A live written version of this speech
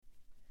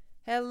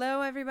Hello,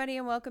 everybody,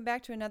 and welcome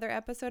back to another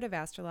episode of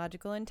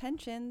Astrological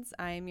Intentions.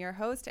 I am your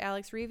host,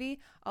 Alex Reevy,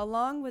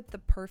 along with the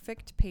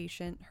perfect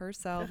patient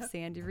herself,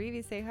 Sandy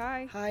Reevy. Say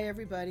hi. Hi,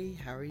 everybody.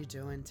 How are you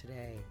doing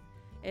today?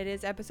 It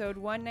is episode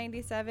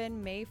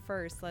 197, May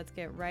 1st. Let's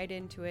get right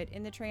into it.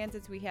 In the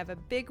transits, we have a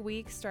big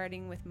week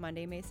starting with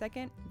Monday, May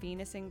 2nd,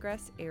 Venus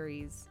ingress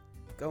Aries.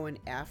 Going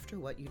after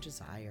what you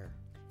desire.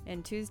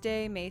 And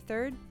Tuesday, May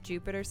 3rd,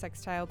 Jupiter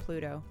sextile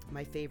Pluto.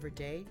 My favorite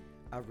day,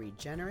 a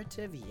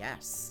regenerative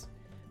yes.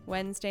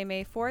 Wednesday,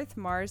 May 4th,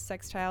 Mars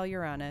sextile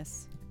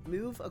Uranus.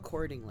 Move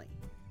accordingly.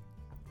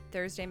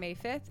 Thursday, May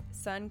 5th,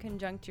 Sun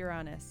conjunct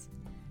Uranus.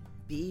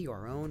 Be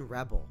your own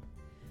rebel.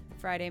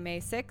 Friday,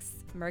 May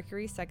 6th,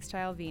 Mercury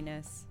sextile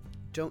Venus.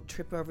 Don't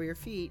trip over your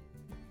feet.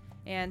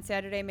 And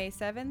Saturday, May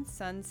 7th,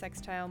 Sun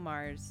sextile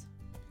Mars.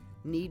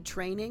 Need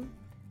training?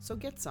 So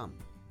get some.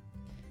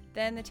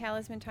 Then the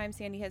talisman times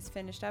Sandy has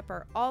finished up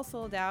are all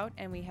sold out,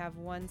 and we have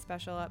one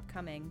special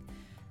upcoming.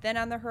 Then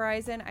on the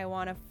horizon, I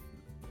want to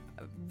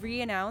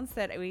re-announce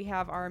that we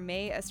have our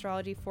May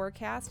astrology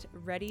forecast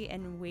ready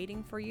and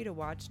waiting for you to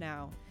watch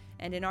now.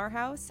 And in our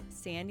house,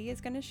 Sandy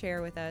is going to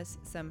share with us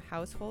some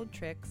household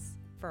tricks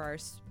for our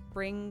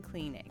spring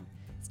cleaning.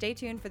 Stay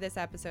tuned for this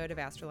episode of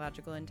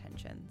Astrological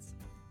Intentions.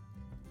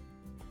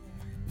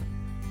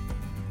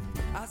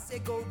 I say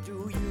go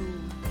do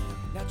you.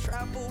 Now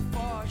travel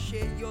far,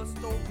 share your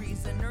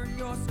stories and earn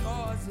your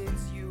scars.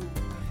 It's you.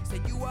 Say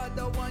you are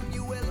the one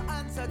you will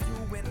answer to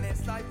when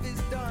this life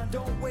is done.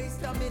 Don't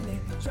waste a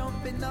minute,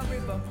 jump in the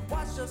river.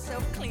 Wash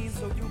yourself clean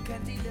so you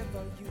can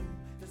deliver you.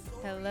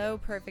 Hello,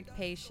 perfect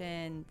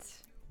patient.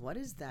 What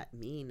does that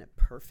mean, a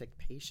perfect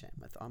patient,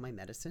 with all my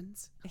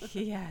medicines?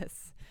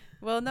 Yes.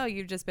 Well, no,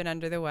 you've just been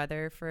under the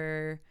weather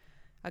for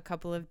a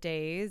couple of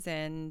days,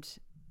 and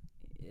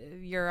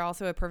you're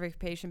also a perfect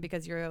patient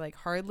because you're like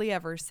hardly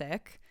ever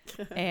sick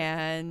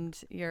and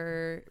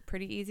you're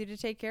pretty easy to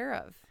take care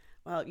of.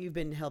 Well, you've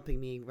been helping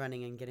me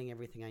running and getting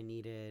everything I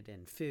needed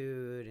and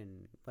food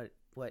and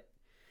what.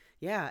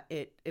 Yeah,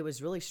 it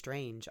was really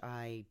strange.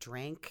 I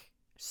drank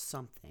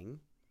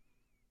something.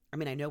 I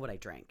mean, I know what I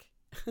drank.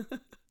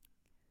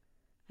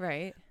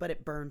 Right. But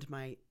it burned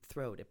my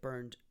throat. It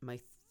burned my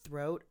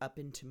throat up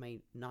into my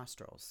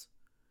nostrils.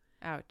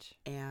 Ouch.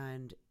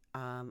 And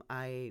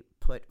I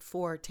put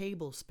 4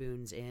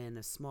 tablespoons in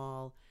a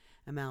small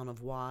amount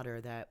of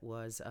water that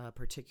was a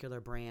particular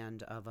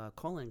brand of a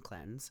colon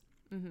cleanse.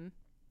 Mm-hmm.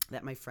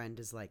 That my friend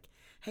is like,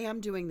 hey,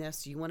 I'm doing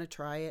this. You want to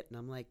try it? And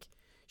I'm like,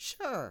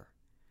 sure.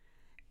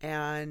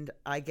 And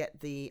I get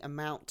the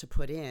amount to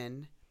put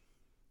in,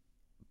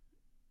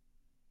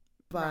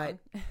 but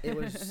it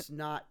was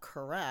not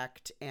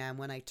correct. And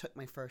when I took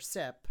my first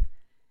sip,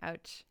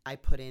 ouch, I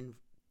put in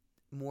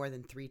more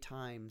than 3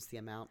 times the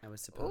amount I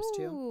was supposed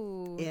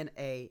to in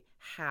a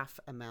half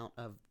amount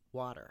of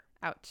water.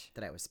 Ouch.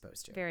 That I was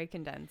supposed to. Very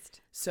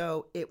condensed.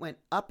 So it went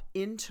up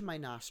into my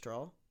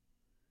nostril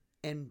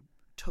and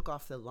took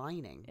off the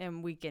lining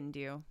and weakened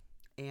you,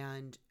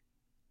 and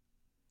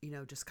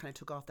just kind of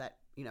took off that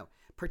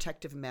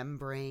protective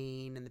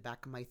membrane in the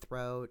back of my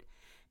throat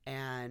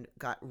and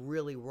got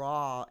really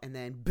raw, and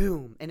then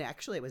boom. And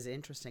actually it was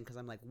interesting because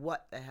I'm like,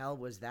 what the hell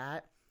was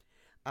that?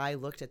 I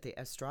looked at the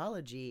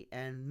astrology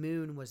and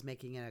Moon was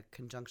making a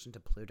conjunction to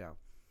Pluto,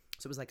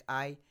 so it was like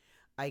I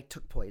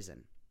took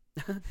poison.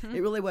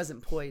 It really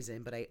wasn't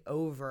poison, but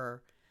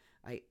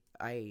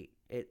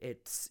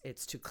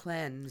it's to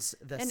cleanse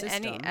the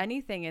system. And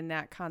anything in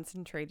that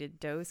concentrated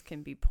dose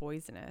can be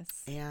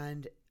poisonous.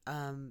 And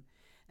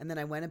then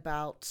I went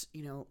about,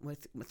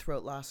 with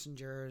throat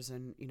lozenges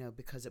and,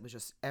 because it was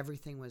just, I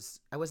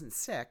wasn't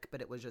sick, but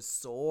it was just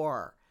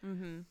sore.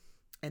 Mm-hmm.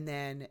 And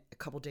then a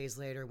couple days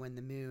later, when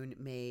the Moon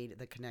made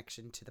the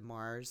connection to the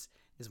Mars,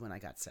 is when I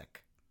got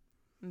sick.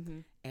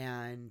 Mm-hmm.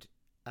 And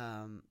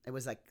it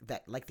was like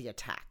that, like the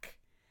attack.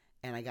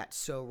 And I got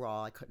so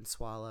raw, I couldn't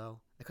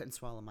swallow. I couldn't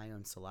swallow my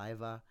own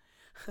saliva.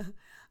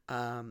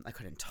 I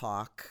couldn't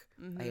talk.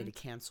 Mm-hmm. I had to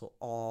cancel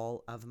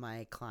all of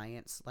my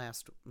clients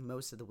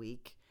most of the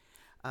week,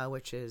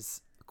 which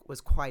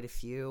was quite a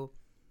few.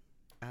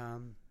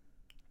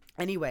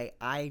 Anyway,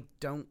 I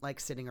don't like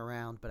sitting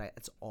around, but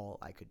it's all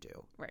I could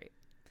do. Right.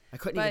 I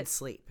couldn't even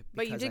sleep.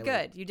 But you did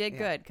good. You did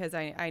good, because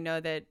I know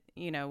that,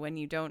 when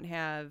you don't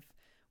have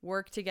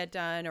work to get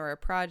done or a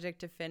project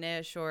to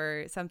finish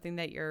or something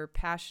that you're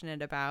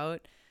passionate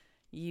about,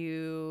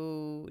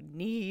 you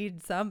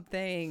need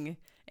something.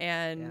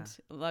 And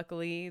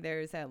luckily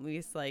there's at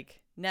least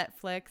like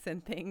Netflix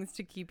and things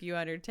to keep you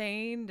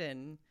entertained.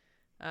 And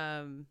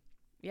and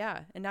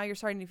now you're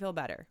starting to feel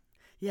better.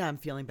 Yeah, I'm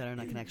feeling better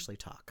and I can actually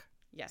talk.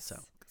 Yes. So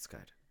it's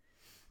good.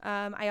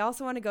 I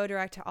also want to go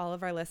direct to all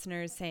of our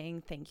listeners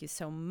saying thank you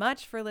so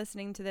much for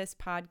listening to this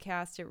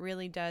podcast. It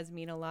really does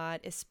mean a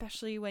lot,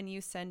 especially when you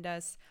send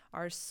us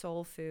our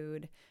soul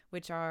food,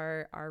 which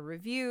are our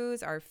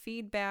reviews, our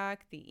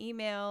feedback, the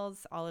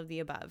emails, all of the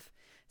above.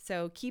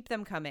 So keep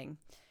them coming.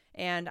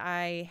 And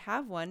I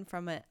have one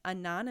from an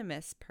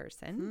anonymous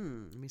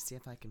person. Let me see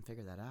if I can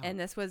figure that out. And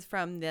this was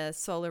from the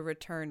Solar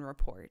Return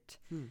Report.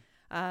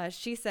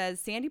 She says,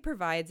 Sandy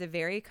provides a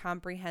very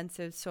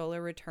comprehensive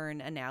solar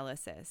return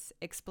analysis,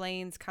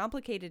 explains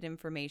complicated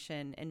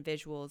information and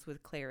visuals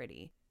with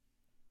clarity,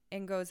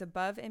 and goes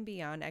above and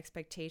beyond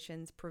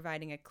expectations,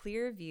 providing a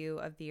clear view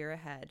of the year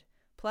ahead.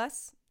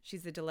 Plus,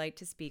 she's a delight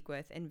to speak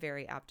with and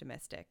very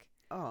optimistic.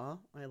 Oh,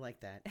 I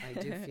like that. I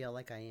do feel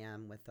like I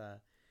am with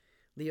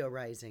Leo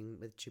rising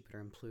with Jupiter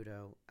and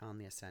Pluto on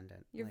the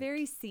ascendant. You're like,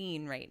 very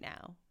seen right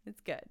now.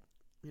 It's good.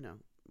 You know,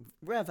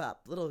 rev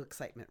up, little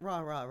excitement. Rah,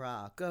 rah,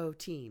 rah. Go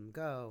team,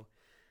 go.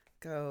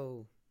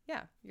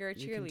 Yeah, you're a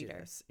You can do cheerleader.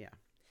 this.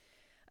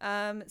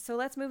 Yeah. So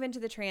let's move into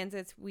the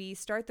transits. We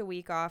start the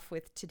week off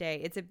with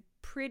today. It's a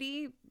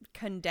pretty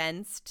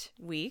condensed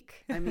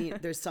week. I mean,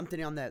 there's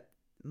something on that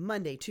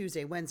Monday,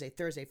 Tuesday, Wednesday,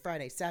 Thursday,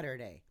 Friday,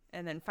 Saturday.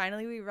 And then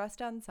finally we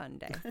rest on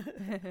Sunday.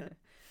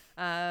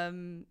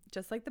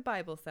 Just like the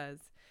Bible says.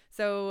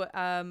 So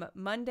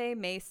Monday,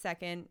 May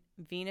 2nd,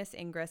 Venus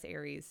ingress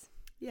Aries.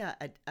 Yeah,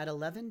 at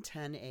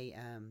 11:10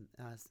 a.m.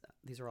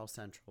 These are all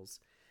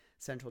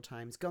central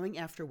times. Going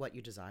after what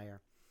you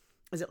desire.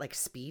 Is it like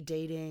speed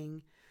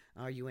dating?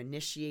 Are you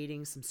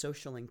initiating some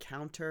social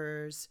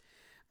encounters?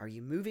 Are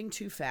you moving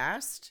too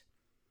fast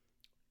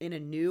in a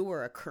new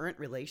or a current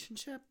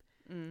relationship?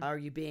 Are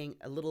you being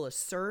a little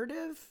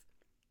assertive,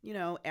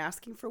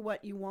 asking for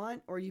what you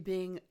want? Or are you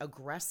being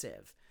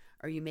aggressive?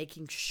 Are you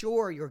making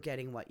sure you're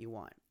getting what you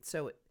want?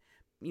 So,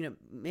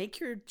 make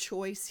your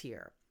choice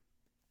here.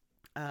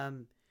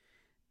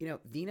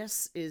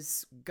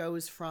 Venus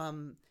goes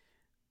from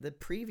the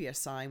previous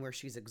sign where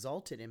she's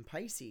exalted in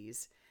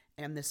Pisces,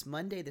 and this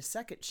Monday the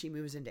 2nd, she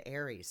moves into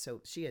Aries.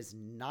 So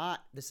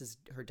this is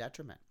her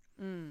detriment.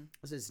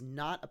 This is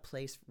not a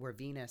place where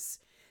Venus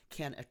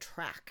can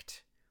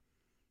attract,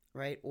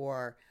 right?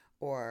 Or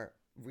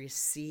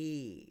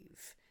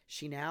receive.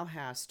 She now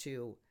has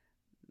to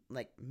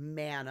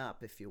man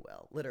up, if you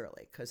will,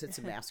 literally, because it's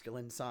a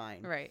masculine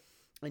sign. Right.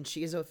 And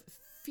she is a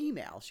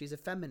female. She's a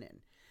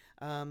feminine.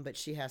 But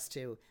she has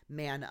to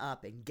man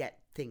up and get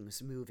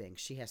things moving.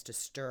 She has to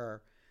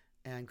stir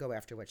and go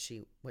after what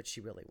she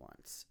really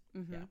wants.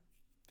 Mm-hmm. Yeah.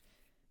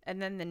 And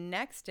then the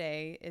next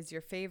day is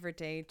your favorite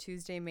day,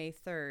 Tuesday, May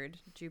 3rd,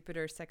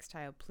 Jupiter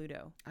sextile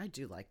Pluto. I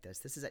do like this.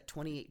 This is at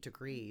 28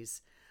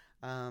 degrees,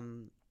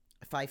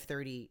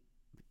 5:30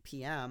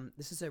 p.m.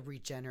 This is a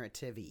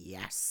regenerative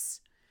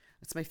yes.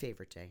 That's my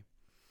favorite day.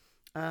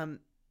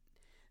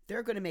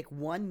 They're going to make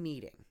one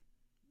meeting.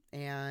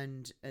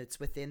 And it's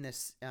within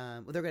this,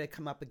 they're going to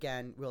come up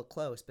again real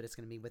close, but it's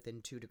going to be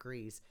within 2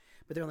 degrees.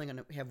 But they're only going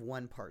to have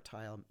one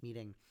partile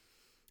meeting.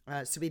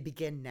 So we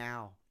begin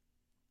now.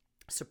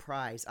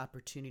 Surprise,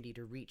 opportunity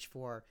to reach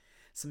for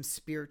some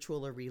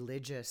spiritual or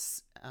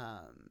religious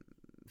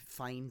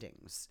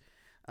findings.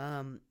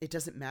 It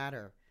doesn't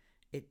matter.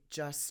 It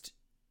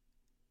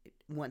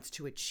wants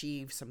to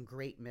achieve some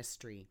great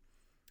mystery.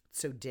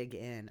 So dig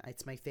in.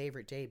 It's my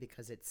favorite day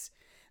because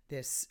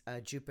this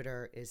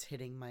Jupiter is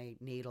hitting my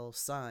natal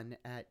sun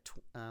at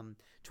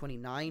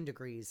 29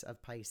 degrees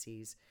of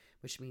Pisces,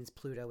 which means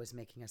Pluto is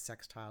making a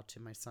sextile to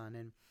my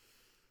sun.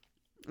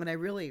 And I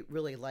really,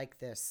 really like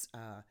this.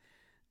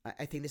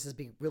 I think this is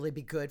really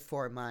be good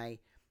for my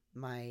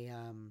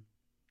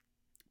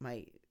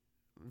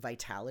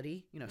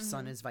vitality.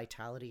 Sun is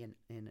vitality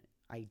and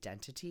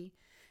identity.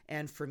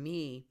 And for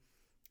me,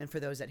 and for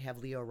those that have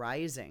Leo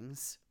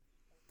risings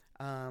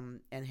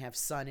and have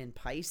sun in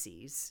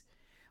Pisces,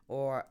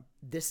 or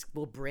this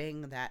will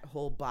bring that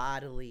whole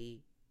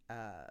bodily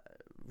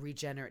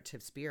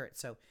regenerative spirit.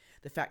 So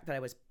the fact that I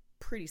was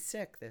pretty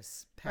sick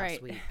this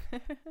past week,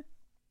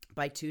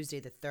 by Tuesday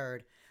the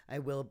 3rd, I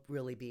will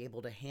really be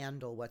able to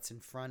handle what's in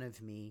front of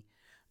me.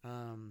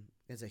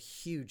 It's a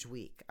huge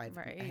week. I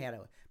had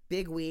a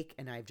big week,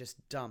 and I've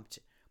just dumped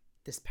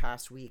this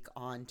past week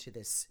onto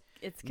this.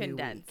 It's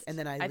condensed. Week. And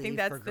then I leave think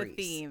that's for the Greece.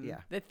 theme.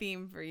 Yeah. The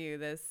theme for you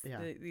these and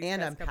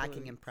I'm past couple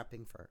packing of and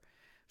prepping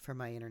for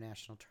my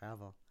international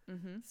travel.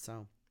 Mm-hmm.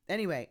 So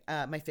anyway,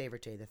 my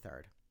favorite day, the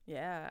 3rd.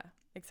 Yeah,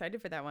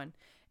 excited for that one.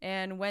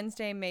 And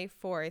Wednesday, May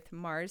 4th,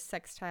 Mars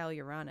sextile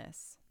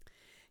Uranus.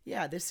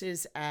 Yeah, this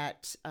is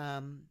at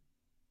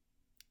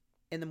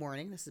in the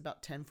morning. This is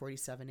about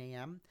 10:47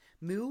 a.m.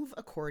 Move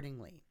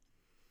accordingly.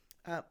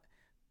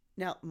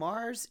 Now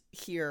Mars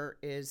here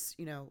is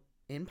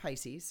in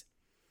Pisces,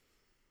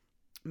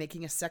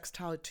 making a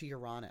sextile to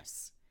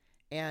Uranus,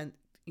 and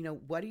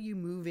what are you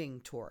moving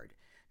toward?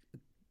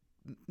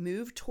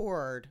 Move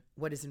toward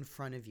what is in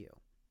front of you,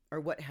 or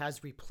what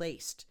has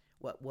replaced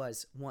what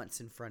was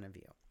once in front of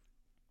you.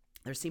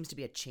 There seems to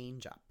be a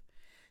change up.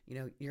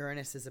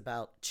 Uranus is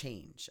about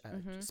change,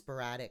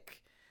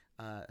 sporadic,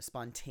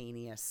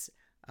 spontaneous.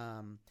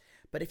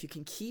 But if you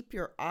can keep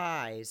your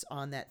eyes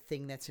on that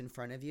thing that's in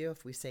front of you,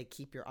 if we say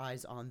keep your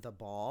eyes on the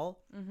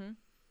ball,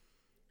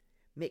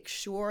 make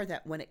sure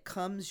that when it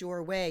comes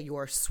your way,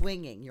 you're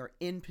swinging, you're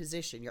in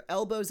position, your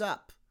elbows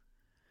up,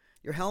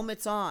 your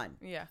helmet's on.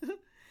 Yeah.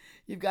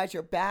 You've got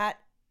your bat,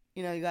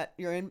 you're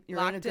in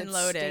a good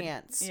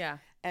stance. Yeah.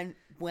 And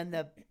when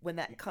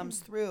that comes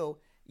through,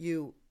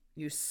 you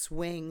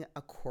swing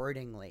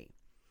accordingly.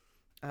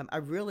 I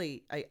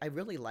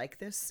really like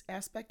this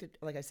aspect.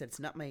 Like I said, it's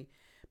not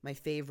my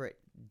favorite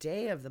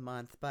day of the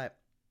month, but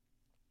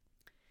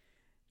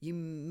you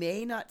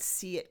may not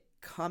see it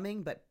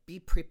coming, but be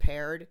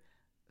prepared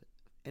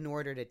in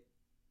order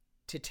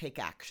to take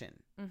action.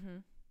 Mm-hmm.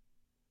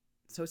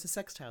 So it's a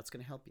sextile. It's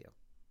going to help you.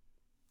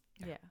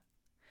 Yeah.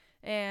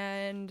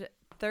 And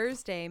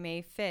Thursday,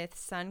 May 5th,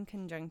 Sun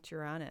conjunct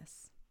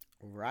Uranus.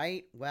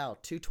 Right. Well,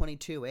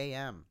 2:22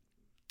 a.m.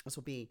 This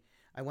will be,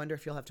 I wonder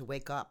if you'll have to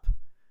wake up.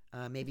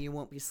 Maybe you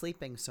won't be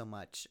sleeping so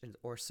much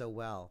or so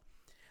well.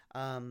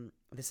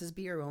 This is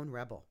be your own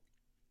rebel.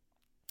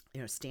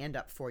 Stand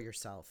up for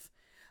yourself.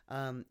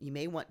 You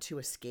may want to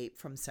escape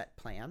from set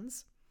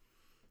plans.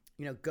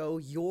 Go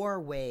your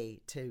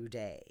way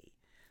today.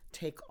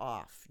 Take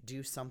off.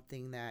 Do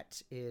something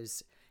that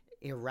is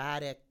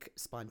erratic,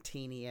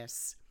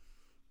 spontaneous.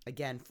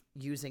 Again,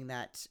 using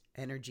that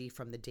energy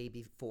from the day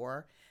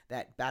before,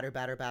 that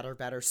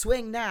batter,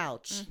 swing now.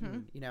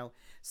 Mm-hmm.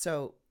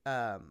 So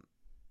it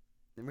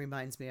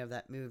reminds me of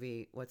that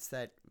movie. What's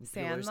that?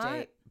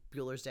 Sandlot?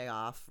 Bueller's Day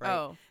Off, right?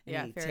 Oh, and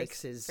yeah. he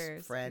takes his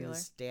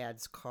friend's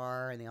dad's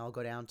car, and they all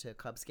go down to a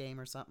Cubs game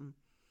or something.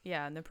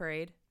 Yeah, in the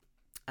parade.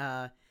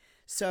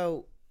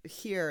 So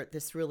here,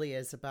 this really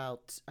is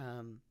about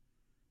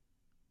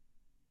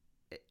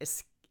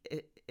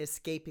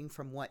escaping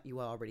from what you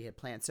already had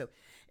planned. So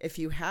if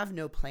you have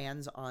no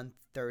plans on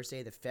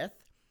Thursday the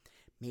 5th,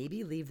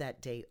 maybe leave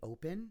that day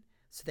open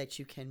so that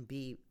you can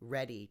be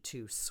ready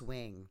to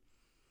swing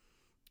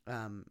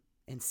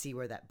and see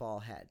where that ball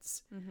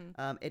heads.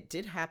 Mm-hmm. It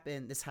did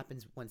happen. This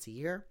happens once a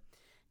year.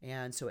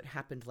 And so it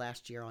happened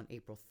last year on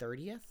April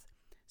 30th.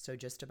 So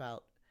just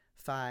about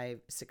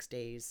 5-6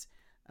 days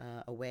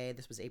away.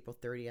 This was April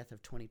 30th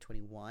of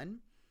 2021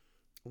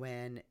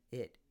 when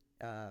it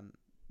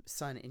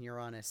Sun and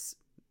Uranus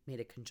made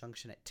a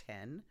conjunction at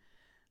 10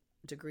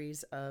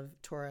 degrees of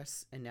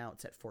Taurus, and now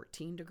it's at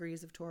 14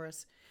 degrees of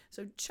Taurus.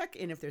 So check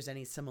in if there's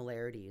any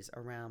similarities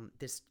around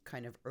this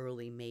kind of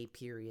early May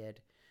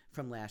period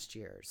from last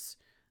year's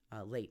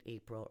late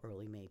April,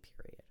 early May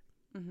period.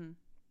 Mm-hmm.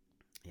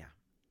 Yeah.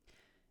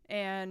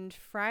 And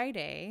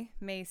Friday,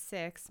 May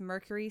 6th,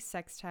 Mercury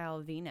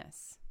sextile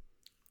Venus.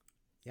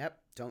 Yep.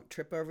 Don't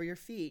trip over your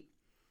feet.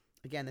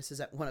 Again, this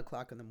is at 1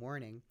 o'clock in the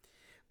morning.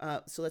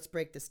 So let's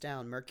break this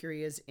down.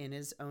 Mercury is in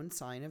his own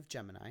sign of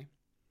Gemini,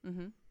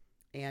 mm-hmm.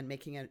 and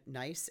making a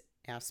nice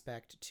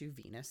aspect to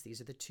Venus. These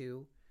are the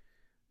two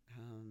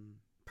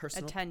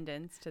personal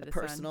attendants to the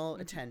personal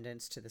sun.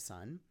 attendants to the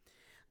sun.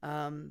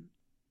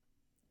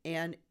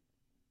 And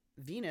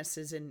Venus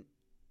is in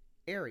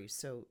Aries,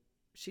 so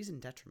she's in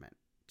detriment.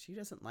 She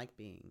doesn't like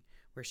being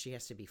where she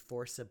has to be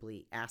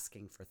forcibly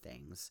asking for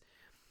things,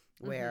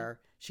 where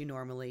she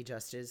normally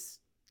just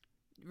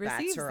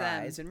bats her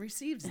eyes and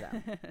receives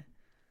them.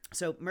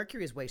 So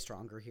Mercury is way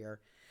stronger here.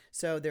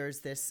 So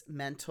there's this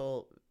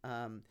mental,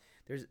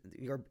 there's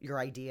your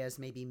ideas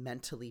may be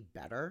mentally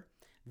better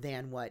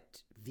than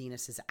what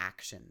Venus's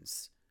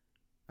actions.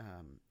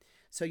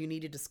 So you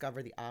need to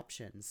discover the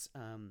options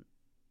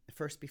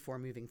first before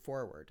moving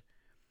forward.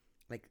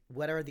 Like,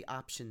 what are the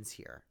options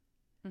here?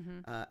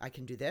 Mm-hmm. I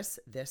can do this,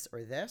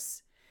 or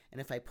this.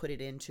 And if I put it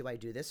into, I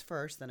do this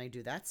first, then I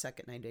do that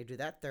second, and I do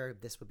that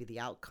third, this would be the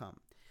outcome.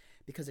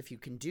 Because if you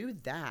can do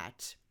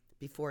that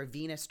before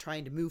Venus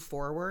trying to move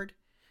forward,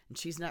 and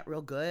she's not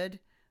real good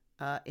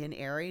in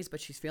Aries, but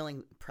she's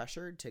feeling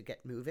pressured to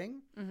get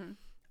moving,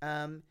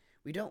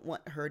 we don't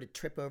want her to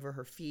trip over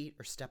her feet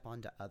or step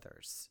onto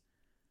others.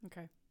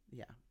 Okay.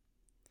 Yeah.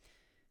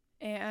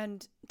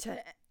 And to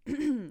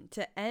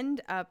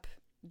end up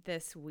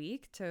this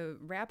week, to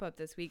wrap up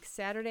this week,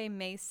 Saturday,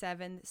 May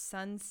 7th,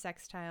 Sun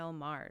sextile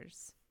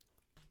Mars.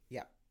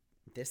 Yeah.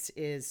 This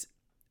is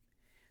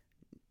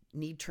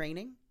need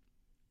training.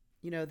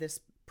 This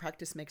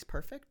practice makes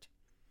perfect.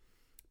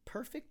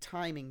 Perfect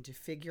timing to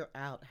figure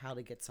out how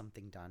to get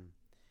something done.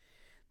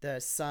 The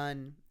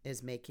Sun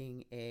is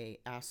making a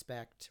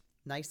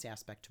nice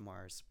aspect to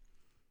Mars.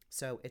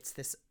 So it's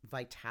this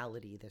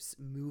vitality, this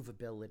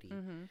movability.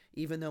 Mm-hmm.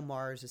 Even though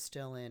Mars is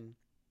still in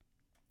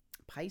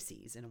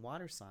Pisces, in a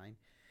water sign,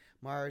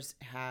 Mars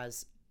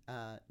has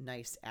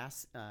nice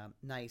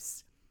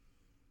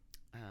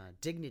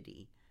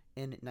dignity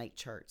in night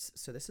charts.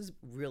 So this is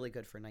really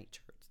good for night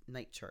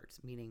charts,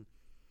 meaning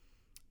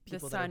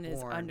people the sun that are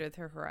born is under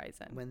the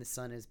horizon when the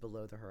sun is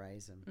below the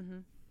horizon. Mm-hmm.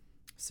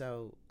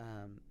 So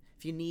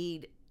if you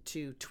need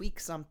to tweak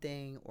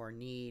something or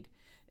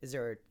is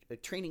there a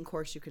training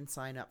course you can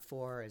sign up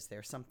for? Is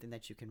there something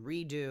that you can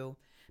redo?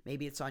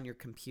 Maybe it's on your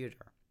computer.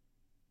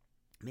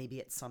 Maybe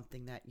it's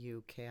something that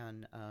you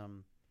can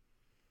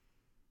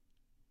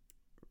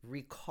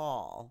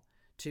recall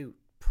to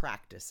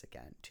practice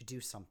again, to do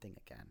something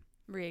again.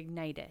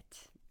 Reignite it.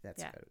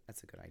 That's good.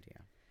 That's a good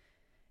idea.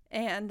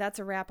 And that's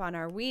a wrap on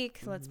our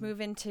week. Let's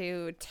move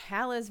into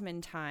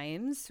talisman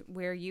times,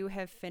 where you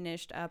have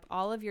finished up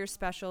all of your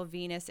special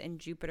Venus and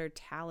Jupiter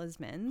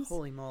talismans.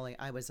 Holy moly.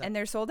 And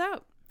they're sold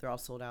out. They're all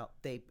sold out.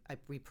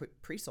 We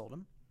pre-sold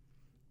them.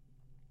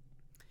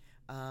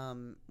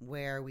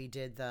 Where we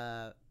do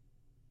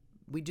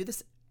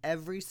this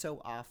every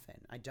so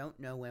often. I don't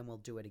know when we'll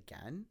do it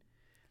again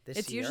this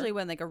It's year. usually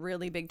when like a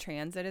really big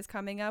transit is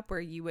coming up where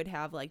you would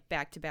have like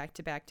back to back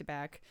to back to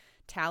back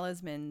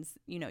talismans,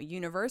 you know,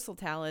 universal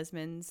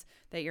talismans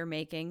that you're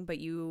making, but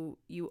you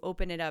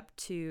open it up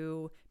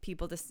to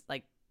people to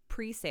like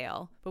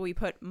pre-sale, but we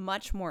put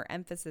much more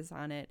emphasis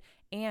on it,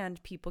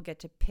 and people get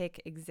to pick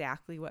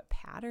exactly what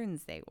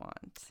patterns they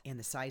want. And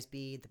the size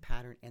bead, the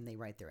pattern, and they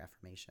write their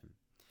affirmation.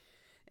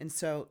 And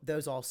so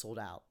those all sold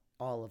out,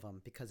 all of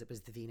them, because it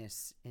was the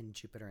Venus in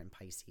Jupiter in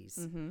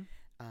Pisces.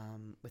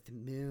 With the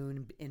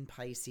moon in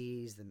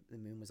Pisces, the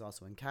moon was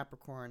also in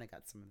Capricorn. I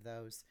got some of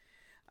those.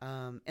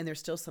 And there's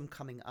still some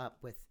coming up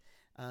with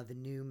the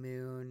new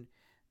moon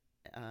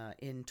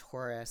in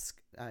Taurus,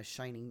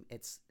 shining,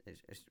 it's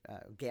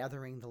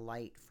gathering the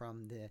light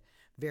from the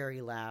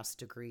very last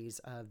degrees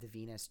of the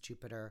Venus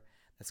Jupiter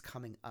that's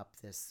coming up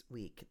this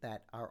week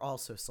that are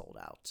also sold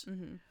out.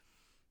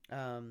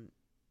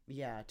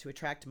 To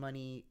attract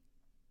money,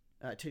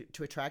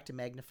 to attract and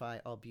magnify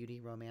all beauty,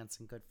 romance,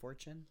 and good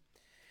fortune.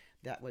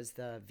 That was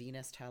the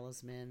Venus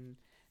talisman,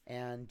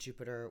 and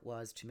Jupiter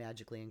was to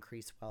magically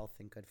increase wealth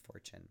and good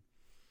fortune.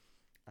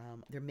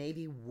 There may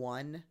be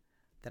one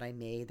that I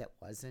made that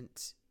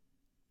wasn't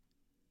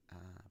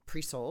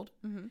pre-sold.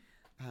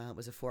 It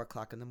was at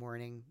 4:00 in the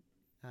morning.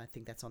 I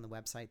think that's on the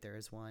website. There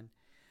is one.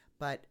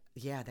 But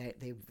yeah,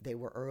 they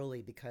were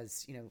early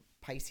because, you know,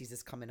 Pisces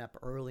is coming up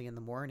early in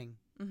the morning.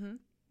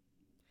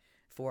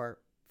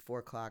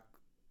 4:00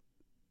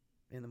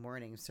 in the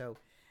morning. So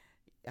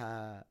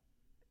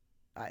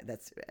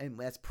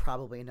that's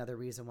probably another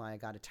reason why I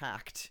got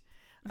attacked.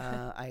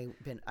 I've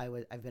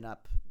been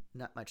up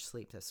not much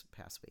sleep this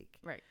past week.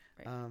 Right.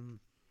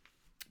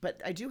 But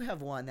I do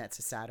have one that's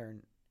a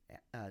Saturn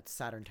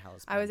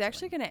talisman. I was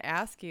actually going to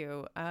ask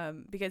you,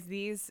 because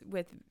these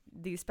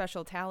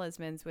special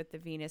talismans with the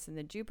Venus and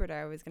the Jupiter,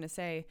 I was going to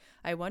say,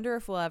 I wonder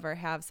if we'll ever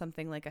have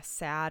something like a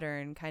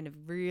Saturn kind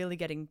of really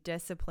getting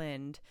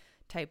disciplined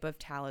type of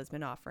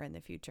talisman offer in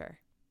the future.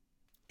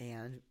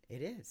 And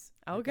it is.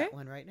 Okay. I've got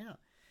one right now.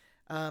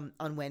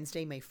 On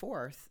Wednesday, May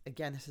 4th,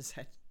 again, this is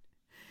at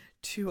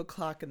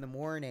 2:00 in the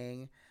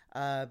morning,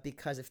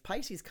 because if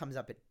Pisces comes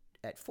up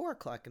at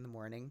 4:00 in the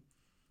morning,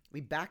 we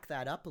back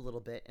that up a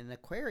little bit, and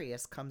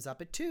Aquarius comes up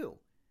at 2.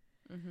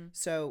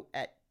 So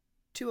at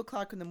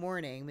 2:00 in the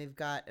morning, we've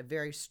got a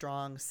very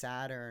strong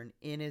Saturn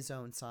in his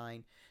own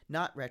sign,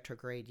 not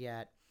retrograde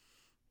yet,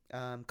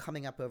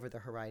 coming up over the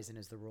horizon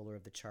as the ruler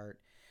of the chart.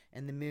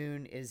 And the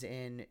moon is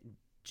in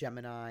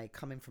Gemini,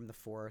 coming from the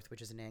 4th,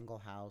 which is an angle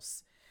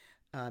house,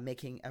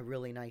 making a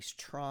really nice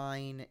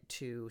trine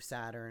to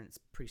Saturn. It's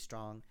pretty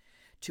strong,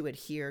 to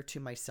adhere to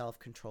my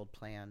self-controlled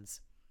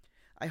plans.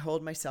 I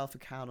hold myself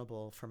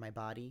accountable for my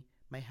body,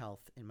 my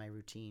health, and my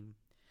routine.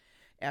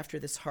 After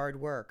this hard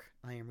work,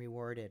 I am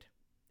rewarded.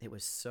 It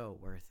was so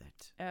worth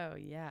it. Oh,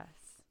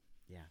 yes.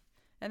 Yeah.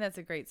 And that's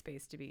a great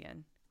space to be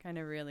in. Kind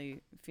of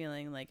really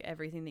feeling like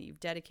everything that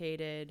you've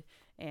dedicated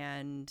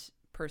and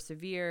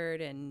persevered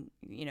and,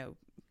 you know,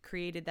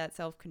 created that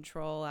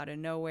self-control out of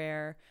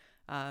nowhere.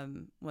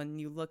 When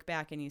you look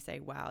back and you say,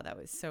 wow, that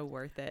was so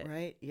worth it.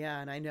 Right. Yeah.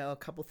 And I know a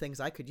couple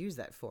things I could use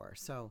that for.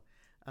 So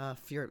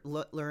if you're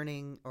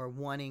learning or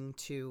wanting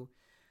to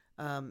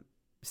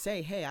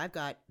say, hey,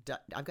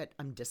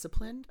 I'm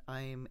disciplined.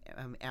 I'm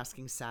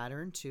asking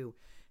Saturn to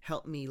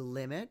help me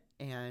limit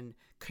and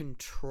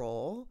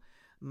control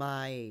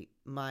my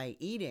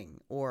eating,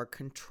 or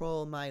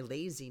control my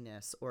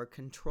laziness, or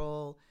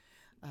control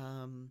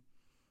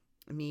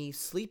me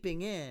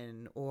sleeping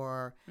in,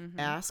 or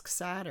ask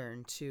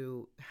Saturn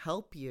to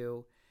help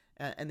you.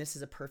 And this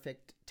is a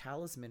perfect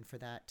talisman for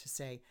that, to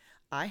say,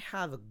 I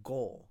have a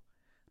goal,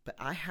 but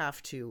I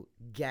have to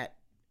get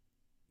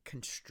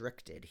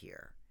constricted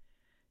here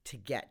to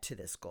get to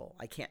this goal.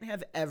 I can't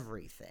have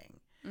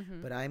everything,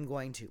 but I'm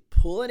going to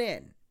pull it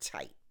in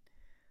tight.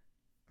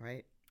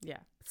 Right? Yeah.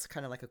 It's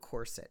kind of like a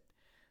corset.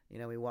 You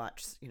know, we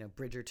watch,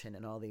 Bridgerton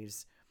and all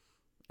these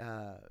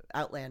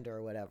Outlander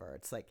or whatever.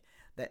 It's like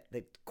that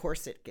the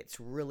corset gets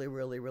really,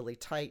 really, really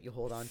tight. You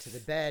hold on to the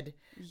bed,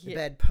 the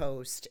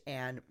bedpost,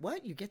 and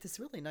you get this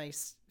really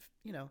nice,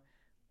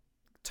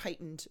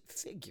 tightened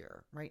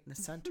figure right in the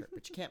center,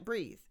 but you can't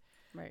breathe.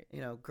 Right.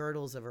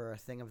 Girdles are a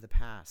thing of the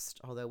past.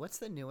 Although, what's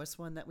the newest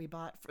one that we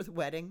bought for the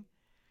wedding?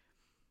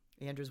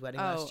 Andrew's wedding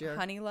last year?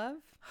 Honey Love?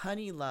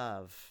 Honey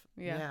Love.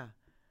 Yeah.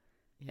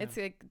 It's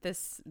like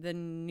the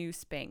new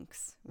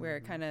Spanx, where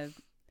it kind of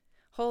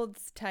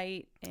holds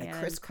tight and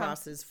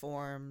crisscrosses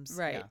forms.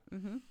 Right.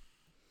 Yeah.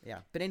 Yeah.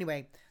 But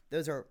anyway,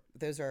 those are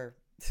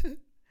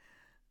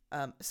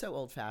so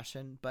old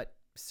fashioned, but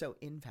so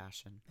in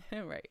fashion.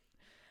 Right.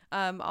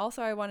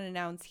 Also, I want to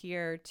announce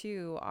here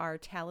too our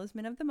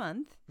talisman of the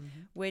month,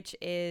 which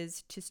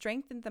is to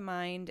strengthen the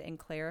mind and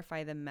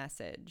clarify the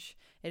message.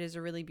 It is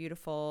a really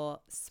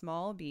beautiful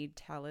small bead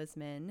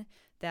talisman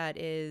that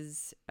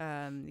is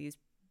these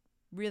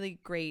really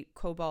great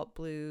cobalt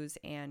blues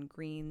and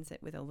greens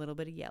with a little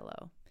bit of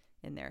yellow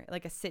in there,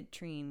 like a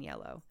citrine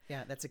yellow.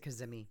 Yeah, that's a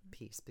Kazemi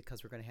piece,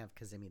 because we're going to have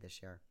Kazemi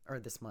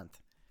this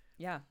month.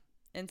 Yeah.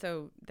 And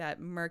so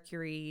that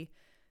Mercury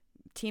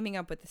teaming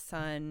up with the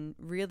sun,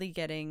 really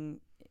getting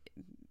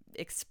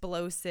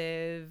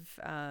explosive,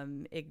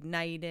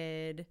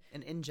 ignited.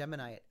 And in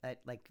Gemini at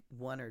like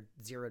 1 or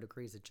 0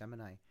 degrees of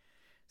Gemini.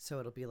 So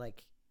it'll be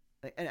like,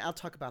 and I'll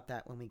talk about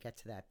that when we get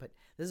to that. But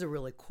this is a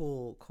really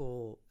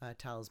cool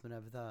talisman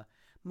of the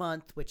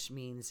month, which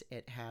means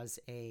it has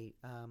a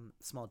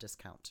small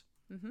discount.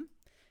 Mm-hmm.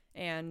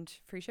 And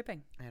free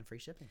shipping.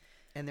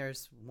 And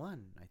there's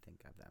one, I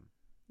think, of them.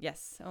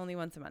 Yes, only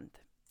once a month.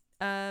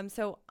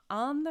 So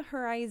on the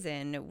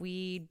horizon,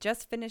 we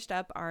just finished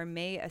up our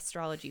May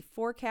astrology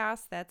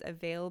forecast. That's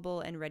available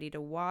and ready to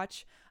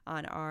watch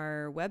on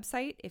our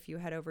website if you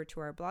head over to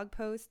our blog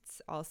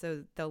posts.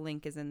 Also, the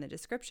link is in the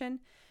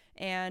description.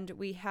 And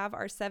we have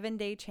our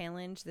 7-day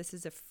challenge. This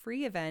is a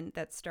free event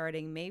that's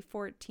starting May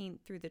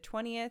 14th through the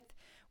 20th,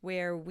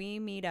 where we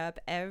meet up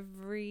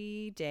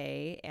every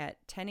day at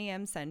 10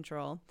 a.m.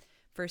 Central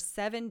for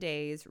 7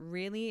 days,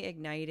 really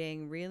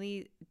igniting,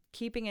 really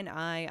keeping an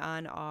eye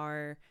on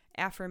our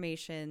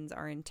affirmations,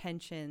 our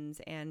intentions,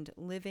 and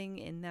living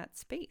in that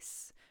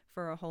space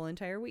for a whole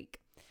entire week.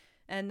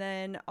 And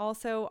then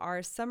also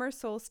our summer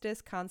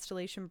solstice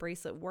constellation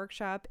bracelet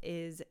workshop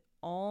is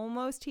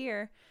almost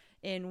here.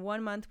 In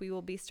 1 month, we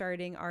will be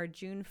starting our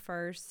June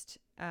 1st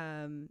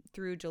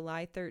through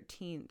July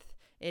 13th.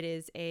 It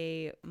is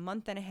a 1.5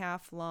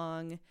 month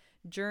long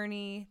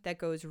journey that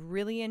goes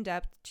really in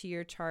depth to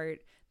your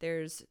chart.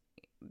 There's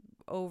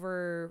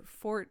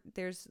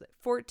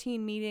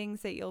 14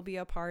 meetings that you'll be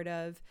a part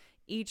of,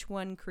 each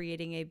one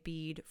creating a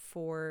bead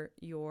for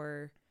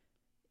your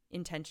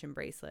intention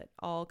bracelet,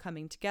 all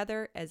coming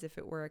together as if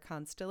it were a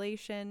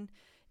constellation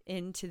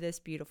into this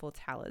beautiful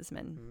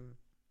talisman.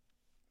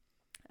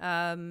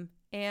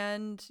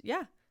 And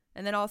yeah.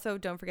 And then also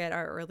don't forget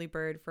our early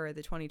bird for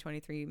the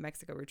 2023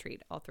 Mexico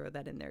retreat. I'll throw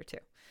that in there too.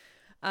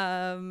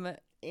 And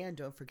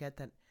don't forget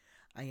that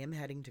I am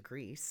heading to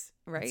Greece.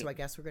 Right. And so I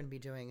guess we're going to be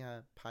doing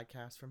a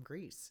podcast from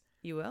Greece.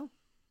 You will.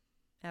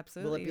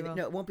 Absolutely. No,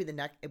 it won't be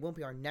it won't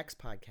be our next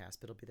podcast,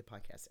 but it'll be the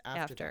podcast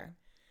after. That.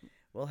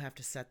 We'll have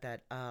to set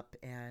that up,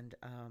 and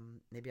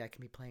maybe I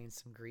can be playing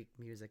some Greek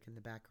music in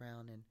the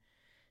background and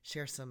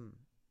share some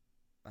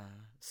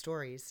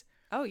stories.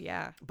 Oh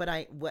yeah.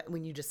 But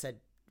when you just said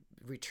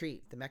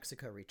retreat, the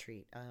Mexico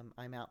retreat,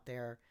 I'm out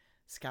there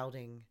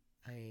scouting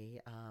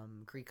a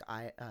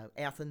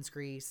Athens,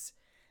 Greece,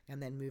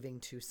 and then moving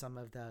to some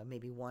of the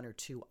maybe 1 or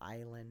 2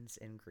 islands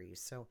in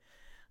Greece. So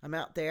I'm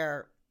out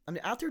there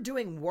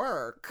doing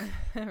work.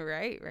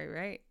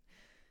 Right.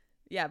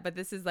 Yeah, but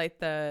this is like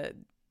the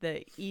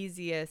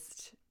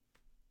easiest,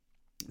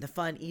 the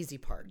fun, easy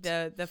part.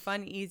 The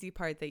fun, easy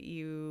part that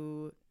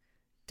you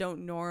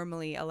don't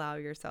normally allow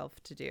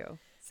yourself to do.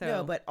 So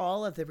no, but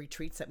all of the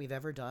retreats that we've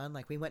ever done,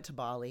 like we went to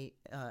Bali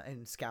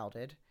and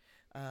scouted,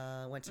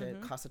 went to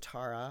Casa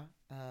Tara,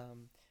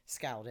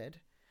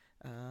 scouted.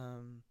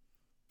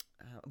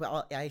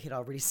 Well, I had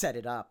already set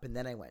it up, and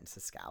then I went to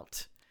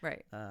scout.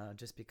 Right.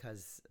 Just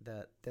because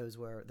the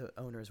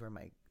owners were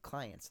my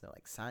clients. They're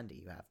like, Sandy,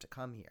 you have to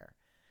come here.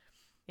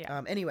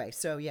 Yeah. Anyway,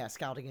 so yeah,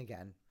 scouting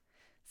again.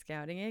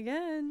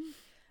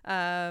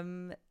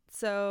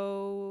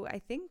 So I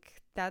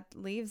think that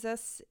leaves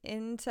us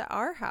into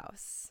our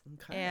house.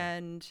 Okay.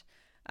 And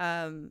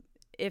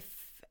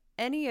if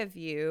any of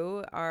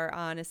you are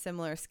on a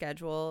similar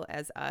schedule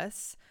as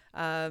us,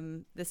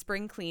 the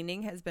spring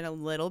cleaning has been a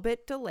little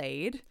bit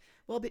delayed.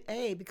 Well,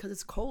 because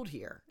it's cold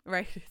here.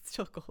 Right. It's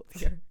still cold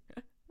here.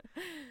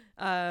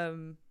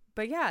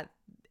 But yeah,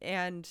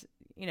 and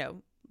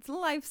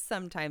life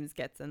sometimes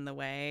gets in the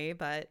way,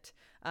 but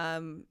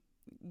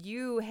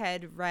you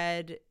had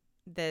read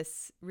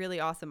this really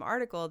awesome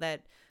article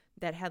that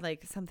had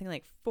like something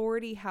like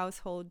 40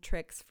 household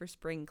tricks for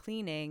spring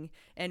cleaning,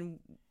 and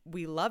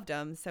we loved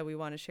them, so we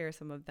want to share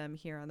some of them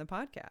here on the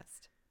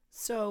podcast.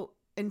 So,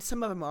 and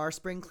some of them are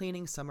spring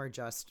cleaning, some are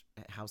just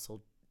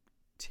household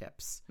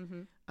tips.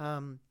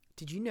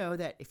 Did you know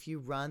that if you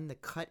run the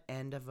cut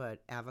end of an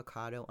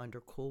avocado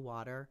under cool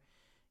water,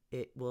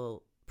 it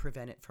will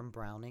prevent it from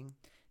browning?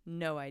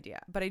 No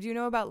idea. But I do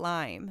know about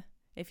lime.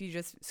 If you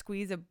just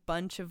squeeze a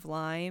bunch of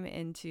lime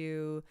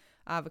into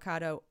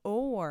avocado,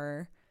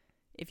 or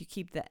if you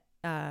keep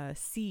the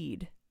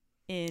seed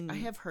in I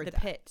have heard the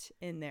that. pit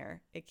in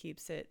there, it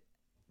keeps it.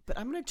 But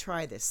I'm going to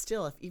try this.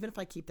 Still, even if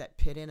I keep that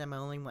pit in, I'm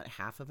only want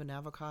half of an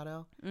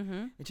avocado.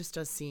 It just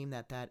does seem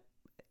that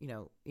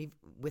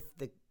with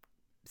the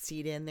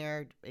seed in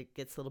there, it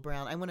gets a little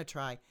brown. I want to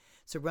try.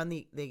 So run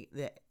the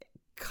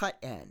cut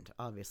end,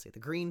 obviously the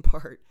green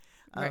part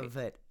of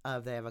the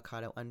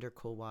avocado under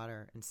cool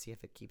water and see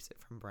if it keeps it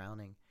from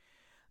browning.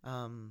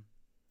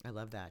 I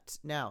love that.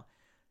 Now,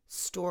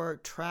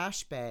 store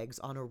trash bags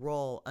on a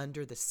roll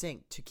under the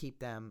sink to keep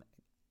them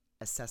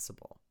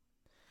accessible.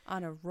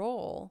 On a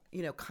roll?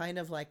 Kind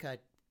of like a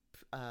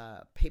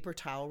paper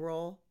towel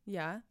roll.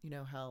 Yeah. You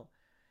know how,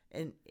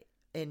 and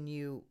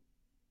you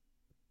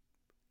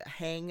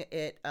hang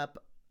it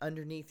up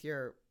underneath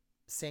your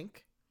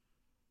sink,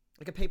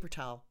 like a paper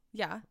towel.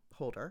 Yeah.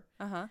 Holder.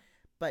 Uh-huh.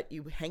 But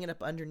you hang it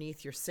up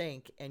underneath your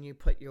sink, and you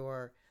put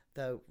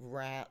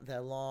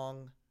the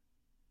long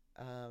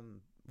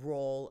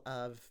roll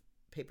of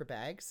paper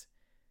bags.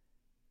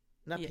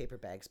 Not paper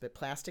bags, but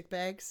plastic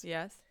bags.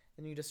 Yes.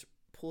 And you just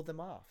pull them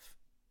off.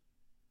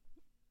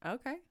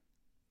 Okay.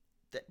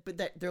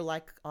 But they're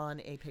like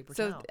on a paper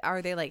So towel.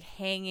 are they like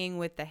hanging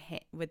with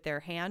with their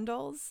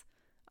handles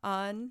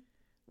on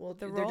the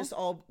roll? They're just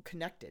all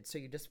connected. So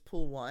you just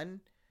pull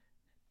one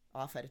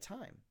off at a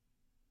time.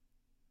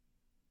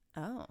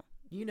 Oh.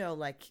 You know,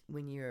 like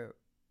when you're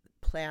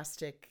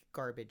plastic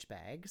garbage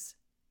bags.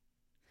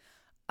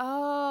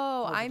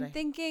 Oh, I'm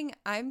thinking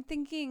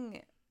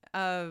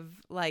of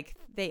like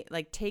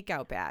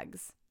takeout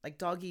bags. Like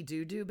doggy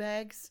doo-doo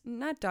bags?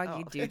 Not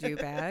doggy doo-doo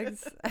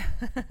bags.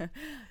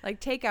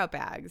 Like takeout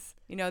bags.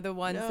 You know, the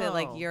ones that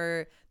like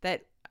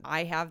that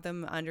I have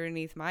them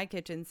underneath my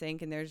kitchen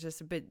sink and there's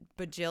just a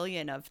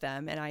bajillion of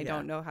them and I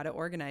don't know how to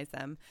organize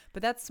them.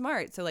 But that's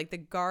smart. So like the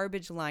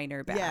garbage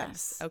liner bags.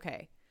 Yes.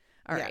 Okay.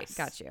 All right.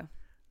 Got you.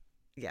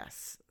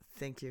 Yes.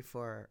 Thank you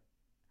for...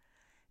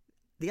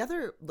 The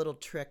other little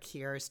trick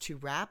here is to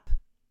wrap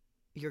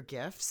your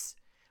gifts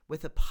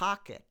with a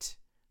pocket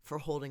for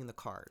holding the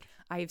card.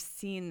 I've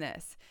seen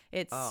this.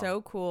 It's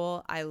so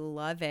cool. I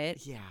love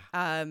it.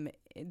 Yeah.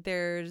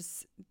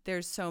 There's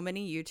so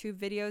many YouTube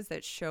videos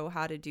that show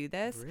how to do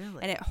this.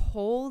 Really? And it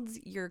holds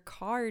your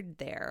card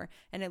there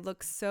and it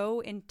looks so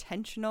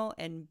intentional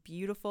and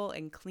beautiful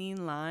and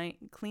clean lined.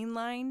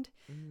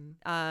 Mm-hmm.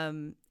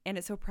 And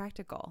it's so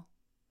practical.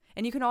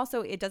 And you can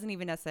also, it doesn't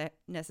even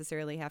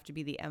necessarily have to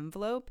be the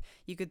envelope.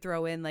 You could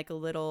throw in like a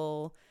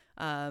little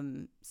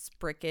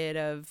spricket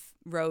of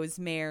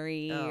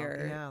rosemary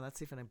yeah,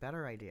 that's even a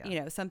better idea. You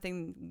know,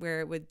 something where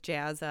it would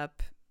jazz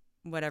up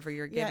whatever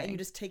you're giving. Yeah, and you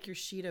just take your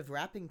sheet of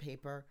wrapping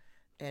paper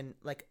and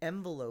like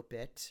envelope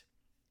it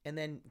and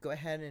then go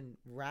ahead and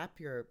wrap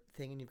your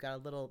thing and you've got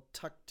a little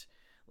tucked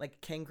like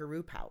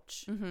kangaroo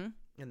pouch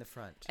in the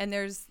front. And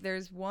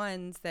there's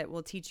ones that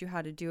will teach you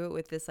how to do it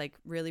with this like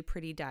really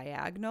pretty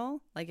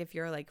diagonal. Like if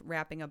you're like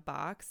wrapping a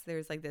box,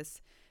 there's like this,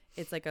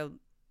 it's like a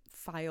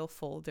file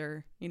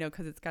folder, you know,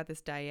 because it's got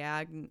this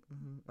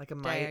like a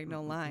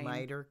diagonal line.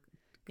 Miter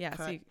yeah,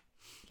 cut. so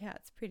yeah,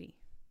 it's pretty.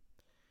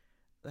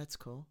 That's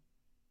cool.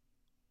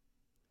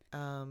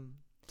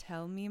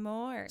 Tell me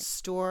more.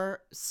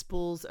 Store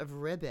spools of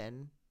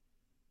ribbon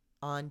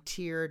on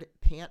tiered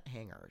pant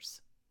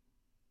hangers.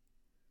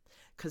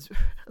 Because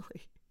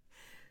really,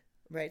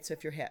 right? So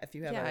if you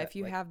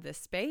have the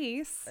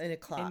space in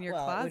your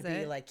closet, it would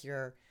be like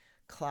your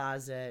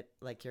closet,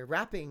 like your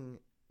wrapping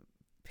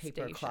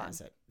paper station.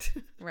 Closet.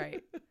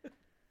 Right.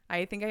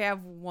 I think I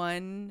have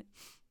one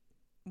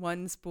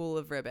spool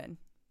of ribbon.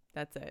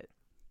 That's it.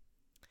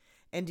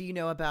 And do you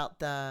know about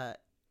the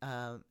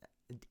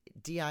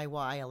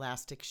DIY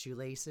elastic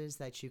shoelaces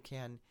that you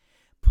can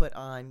put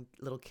on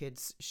little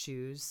kids'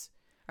 shoes?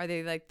 Are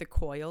they like the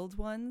coiled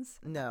ones?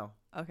 No.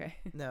 Okay.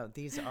 No,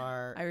 these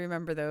are... I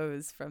remember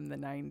those from the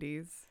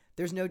 90s.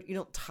 There's no... You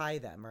don't tie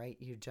them, right?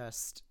 You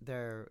just...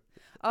 They're...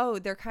 Oh,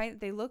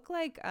 they look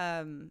like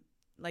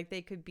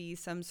they could be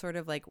some sort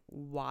of like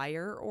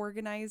wire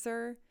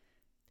organizer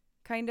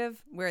kind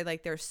of, where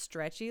like they're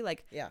stretchy.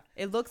 Like, yeah.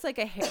 It looks like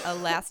a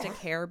elastic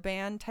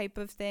hairband type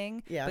of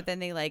thing. Yeah. But then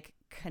they like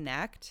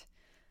connect.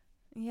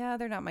 Yeah,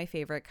 they're not my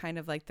favorite. Kind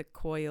of like the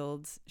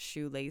coiled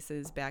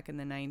shoelaces back in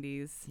the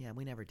 90s. Yeah,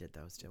 we never did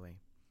those, do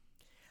we?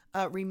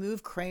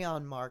 Remove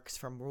crayon marks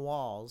from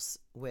walls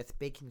with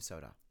baking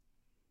soda.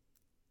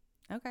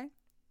 Okay.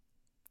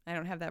 I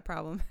don't have that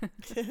problem.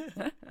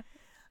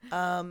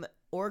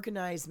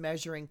 Organize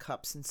measuring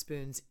cups and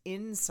spoons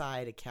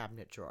inside a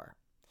cabinet drawer.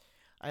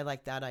 I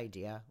like that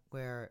idea,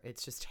 where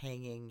it's just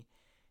hanging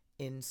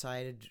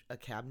inside a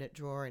cabinet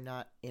drawer and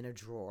not in a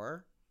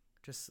drawer.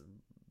 Just...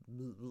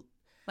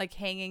 Like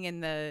hanging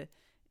in the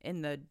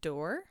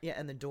door? Yeah,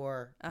 and the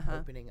door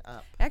opening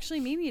up. Actually,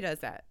 Mimi does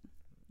that.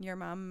 Your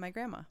mom and my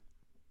grandma.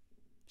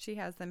 She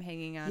has them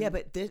hanging on. Yeah,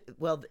 but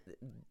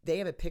they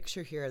have a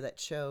picture here that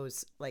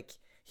shows, like,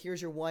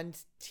 here's your 1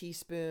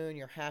 teaspoon,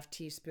 your half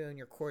teaspoon,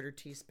 your quarter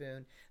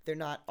teaspoon. They're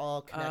not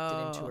all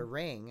connected into a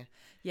ring.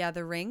 Yeah,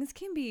 the rings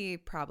can be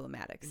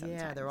problematic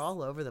sometimes. Yeah, they're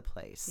all over the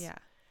place. Yeah.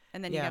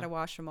 And then you got to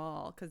wash them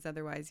all because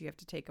otherwise you have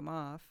to take them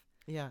off.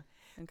 Yeah.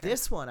 Okay.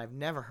 This one I've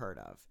never heard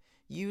of.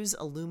 Use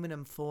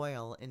aluminum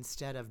foil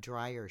instead of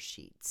dryer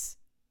sheets.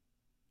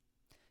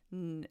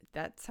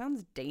 That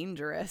sounds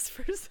dangerous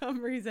for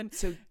some reason.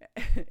 So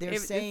they're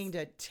saying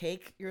to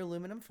take your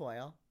aluminum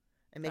foil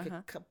and make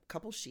a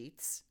couple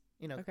sheets.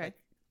 You know, okay. Like,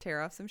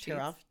 tear off some sheets.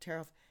 Tear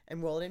off,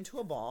 and roll it into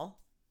a ball,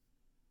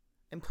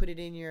 and put it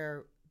in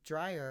your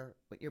dryer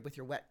with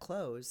your wet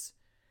clothes,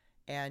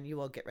 and you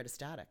will get rid of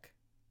static.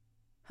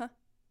 Huh.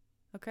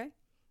 Okay.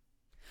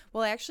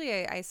 Well,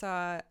 actually, I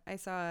saw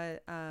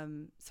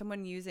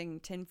someone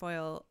using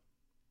tinfoil,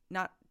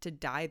 not to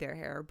dye their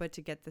hair, but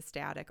to get the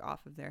static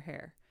off of their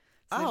hair.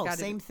 So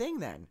same thing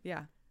then.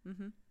 Yeah.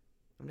 Mm-hmm.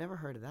 I've never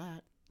heard of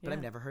that, but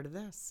I've never heard of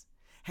this.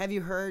 Have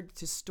you heard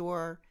to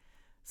store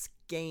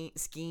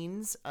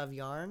skeins of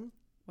yarn?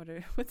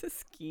 What's a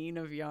skein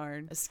of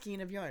yarn? A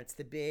skein of yarn. It's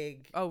the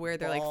big... Oh, where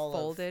they're like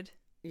folded?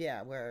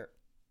 Yeah, where,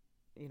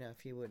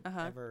 if you would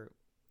ever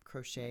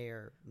crochet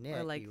or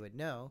knit, like you would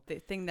know. the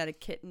thing that a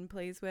kitten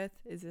plays with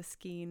is a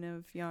skein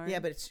of yarn. Yeah,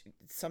 but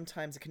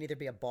sometimes it can either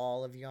be a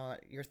ball of yarn.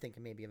 You're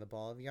thinking maybe of a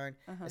ball of yarn.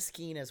 A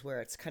skein is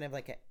where it's kind of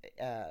like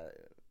a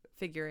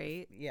figure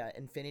eight. Yeah,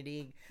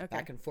 infinity,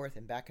 back and forth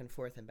and back and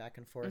forth and back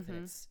and forth,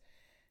 and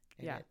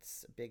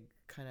it's a big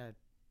kind of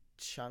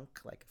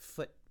chunk, like a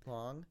foot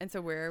long. And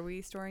so where are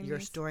we storing You're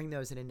these? storing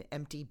those in an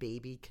empty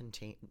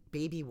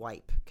baby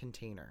wipe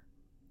container.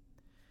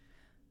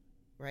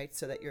 Right?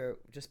 So that you're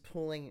just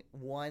pulling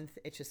one,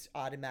 it's just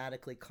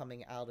automatically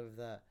coming out of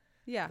the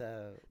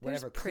whatever.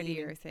 There's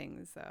prettier cleaning.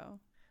 things though.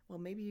 Well,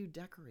 maybe you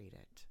decorate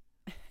it.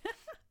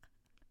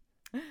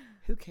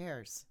 Who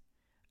cares?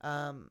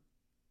 Do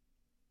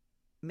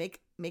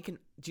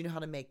you know how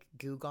to make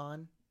Goo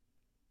Gone?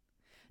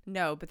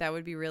 No, but that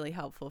would be really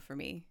helpful for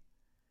me.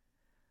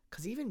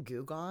 Because even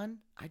Goo Gone,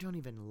 I don't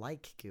even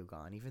like Goo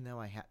Gone, even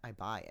though I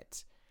buy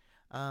it.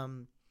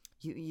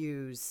 You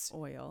use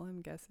Oil,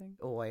 I'm guessing.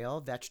 Oil,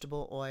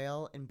 vegetable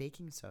oil, and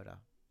baking soda.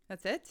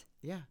 That's it?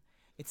 Yeah.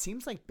 It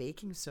seems like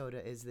baking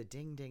soda is the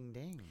ding, ding,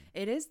 ding.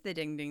 It is the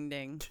ding, ding,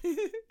 ding.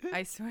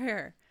 I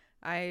swear.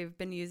 I've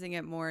been using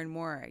it more and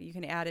more. You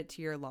can add it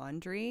to your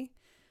laundry.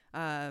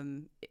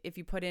 If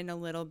you put in a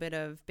little bit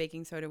of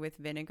baking soda with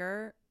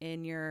vinegar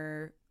in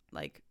your,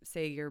 like,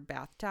 say your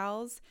bath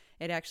towels,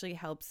 it actually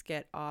helps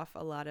get off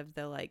a lot of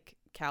the, like,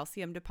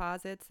 calcium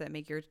deposits that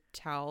make your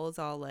towels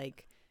all,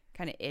 like,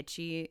 kind of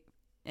itchy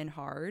and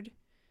hard.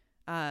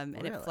 And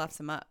Really? it fluffs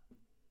them up.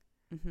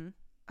 Mm-hmm.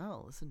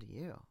 Oh, listen to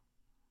you.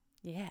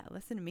 Yeah,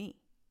 listen to me.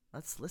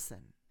 Let's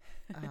listen.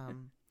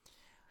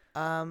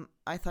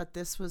 I thought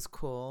this was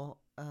cool.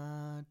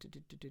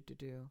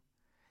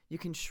 You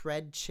can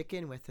shred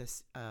chicken with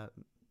this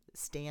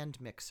stand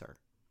mixer.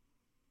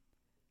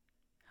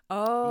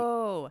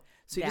 Oh,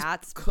 so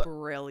that's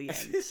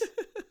brilliant.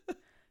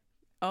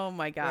 Oh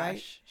my gosh.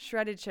 Right?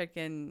 Shredded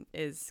chicken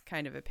is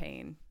kind of a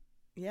pain.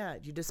 Yeah,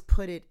 you just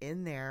put it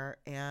in there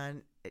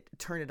and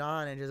turn it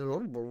on and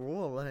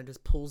it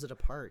just pulls it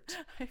apart,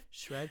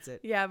 shreds it.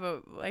 Yeah,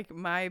 but like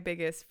my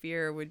biggest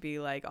fear would be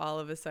like all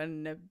of a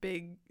sudden a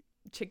big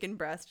chicken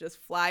breast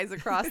just flies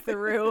across the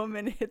room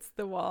and hits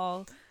the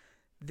wall.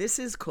 This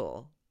is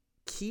cool.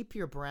 Keep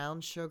your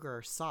brown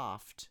sugar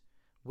soft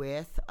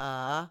with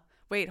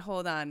Wait,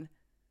 hold on.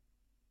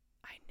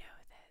 I know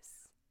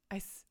this. I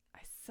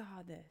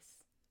saw this.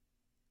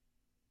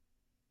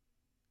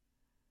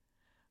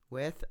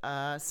 With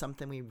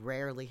something we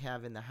rarely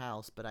have in the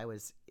house, but I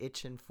was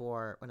itching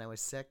for when I was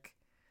sick.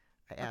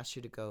 I asked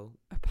you to go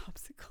A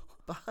popsicle.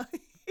 buy.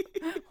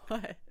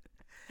 What?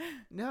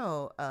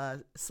 No,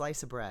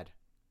 slice of bread.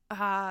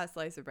 Ah,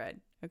 slice of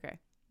bread. Okay.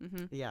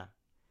 Mm-hmm. Yeah,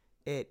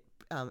 it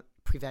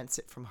prevents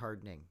it from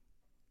hardening.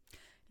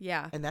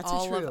 Yeah, and that's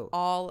all true.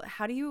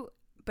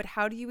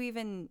 How do you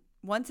even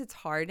once it's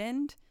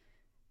hardened?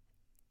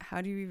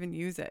 How do you even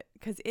use it?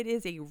 Because it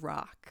is a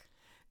rock.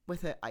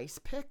 With an ice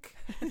pick.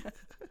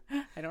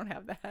 I don't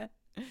have that.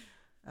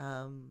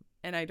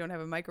 And I don't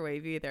have a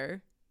microwave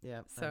either.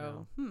 Yeah.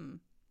 So,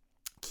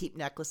 Keep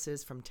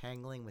necklaces from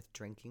tangling with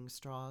drinking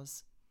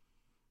straws.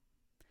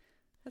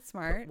 That's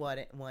smart.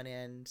 Put one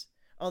end.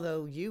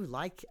 Although you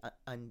like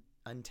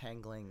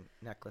untangling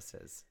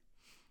necklaces.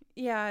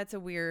 Yeah, it's a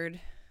weird,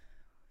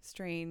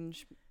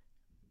 strange,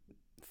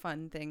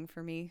 fun thing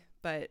for me.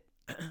 But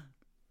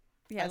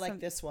yeah, I like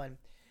this one.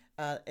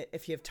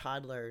 If you have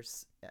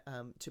toddlers,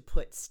 to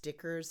put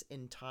stickers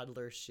in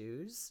toddler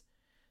shoes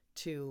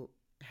to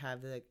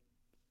have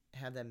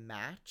them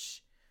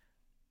match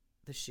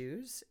the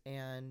shoes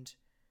and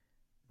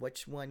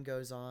which one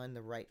goes on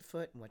the right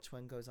foot and which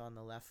one goes on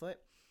the left foot.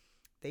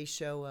 They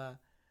show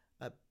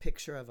a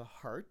picture of a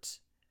heart.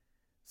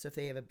 So if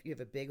you have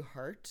a big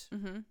heart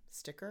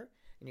sticker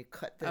and you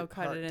cut the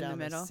heart it in down the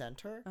middle.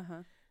 center,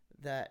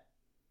 the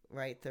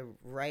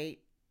right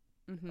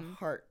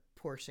heart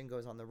portion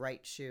goes on the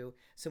right shoe.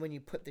 So when you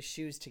put the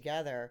shoes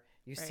together,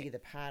 you see the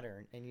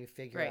pattern and you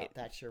figure out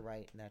that's your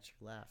right and that's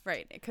your left.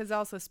 Right. Because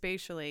also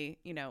spatially,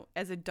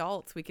 as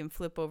adults, we can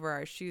flip over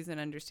our shoes and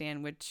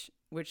understand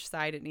which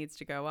side it needs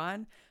to go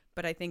on.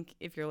 But I think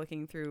if you're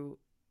looking through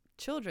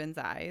children's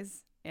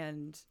eyes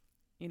and,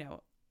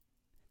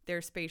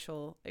 their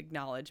spatial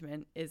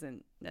acknowledgement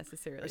isn't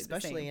necessarily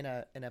especially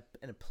the same.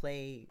 in a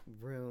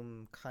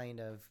playroom kind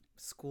of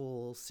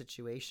school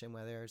situation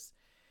where there's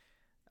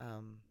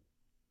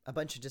a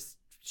bunch of just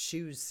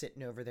shoes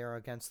sitting over there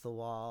against the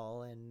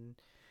wall and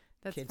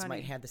That's kids funny.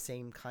 might have the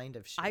same kind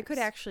of shoes. I could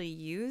actually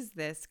use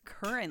this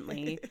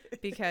currently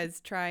because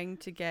trying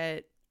to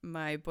get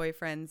my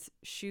boyfriend's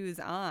shoes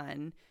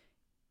on,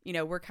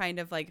 we're kind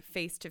of like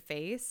face to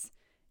face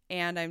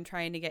and I'm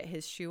trying to get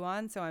his shoe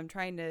on. So I'm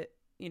trying to,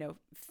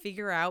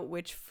 figure out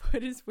which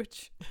foot is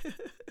which.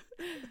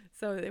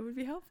 So it would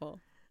be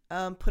helpful.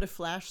 Put a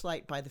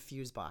flashlight by the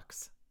fuse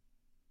box.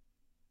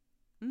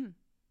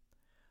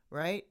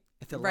 Right?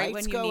 If the Right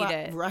lights when you go need out,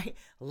 it. right?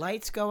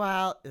 Lights go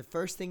out. The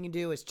first thing you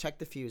do is check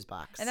the fuse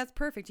box. And that's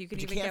perfect. You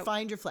But you can't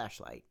find your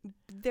flashlight.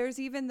 There's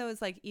even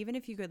those, like, even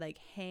if you could like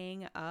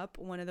hang up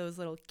one of those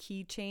little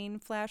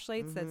keychain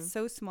flashlights that's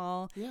so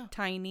small,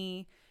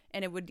 tiny,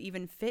 and it would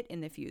even fit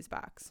in the fuse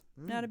box.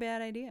 Not a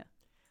bad idea.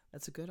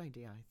 That's a good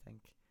idea, I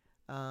think.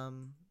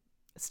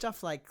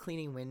 Stuff like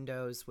cleaning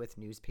windows with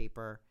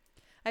newspaper.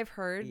 I've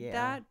heard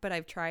that, but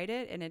I've tried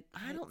it, and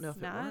I don't know if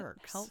it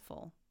works.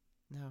 Helpful.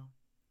 No.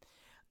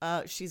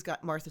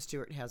 Martha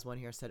Stewart has one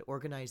here, said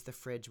organize the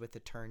fridge with the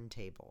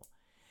turntable.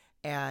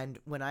 And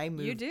when I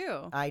move, you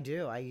do. I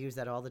do. I use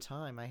that all the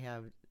time. I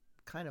have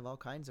kind of all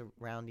kinds of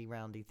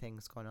roundy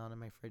things going on in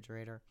my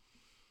refrigerator.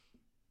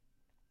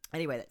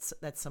 Anyway,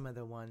 that's some of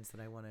the ones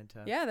that I wanted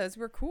to. Yeah, those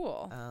were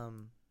cool.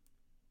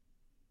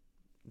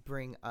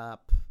 Bring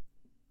up,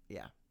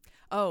 yeah.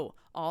 Oh,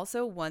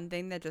 also one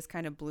thing that just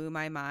kind of blew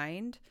my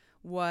mind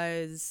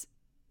was,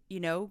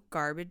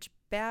 garbage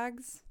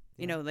bags.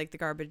 Yeah. Like the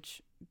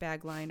garbage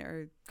bag line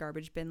or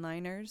garbage bin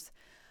liners.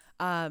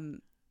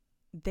 When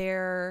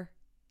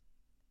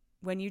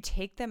you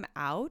take them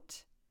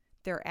out,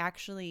 they're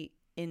actually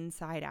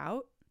inside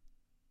out.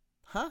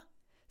 Huh?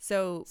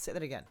 So say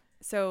that again.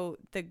 So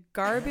the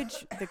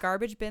garbage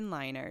bin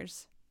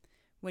liners,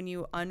 when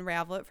you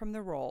unravel it from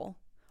the roll,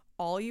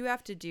 all you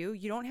have to do,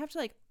 you don't have to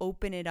like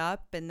open it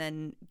up and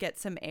then get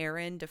some air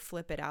in to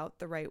flip it out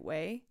the right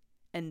way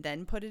and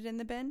then put it in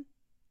the bin.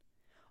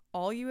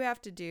 All you have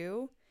to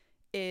do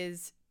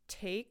is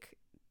take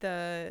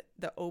the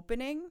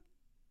opening,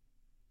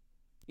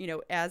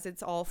 as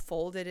it's all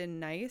folded and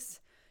nice,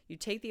 you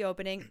take the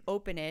opening,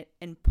 open it,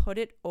 and put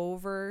it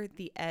over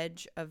the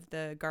edge of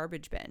the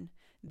garbage bin.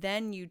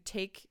 Then you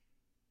take,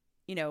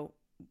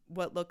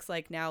 what looks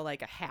like now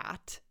like a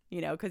hat,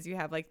 because you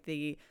have like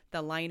the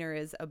liner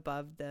is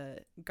above the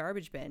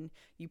garbage bin.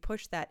 You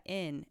push that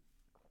in,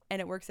 and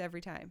it works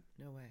every time.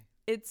 No way.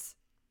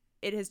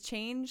 It has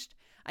changed.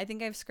 I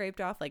think I've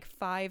scraped off like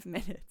 5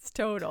 minutes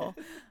total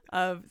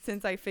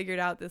since I figured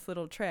out this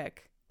little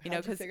trick.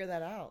 How'd you figure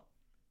that out?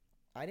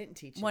 I didn't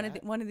teach you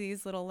one of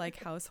these little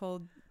like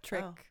household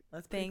trick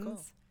that's pretty things.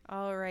 cool.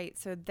 All right,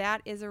 so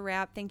that is a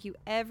wrap. Thank you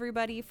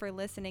everybody for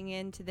listening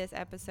in to this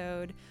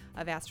episode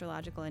of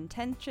Astrological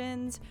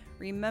Intentions.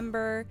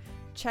 Remember,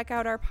 check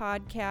out our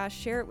podcast,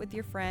 share it with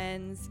your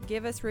friends,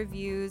 give us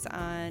reviews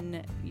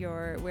on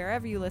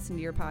wherever you listen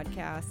to your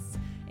podcasts.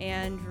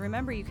 And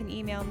remember, you can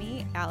email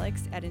me,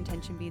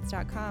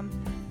 alex@intentionbeads.com.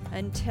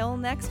 Until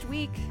next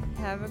week,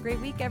 have a great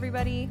week,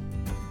 everybody.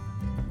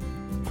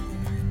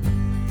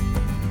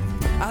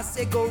 I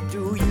say go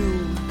do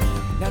you.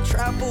 Now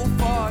travel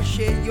far,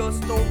 share your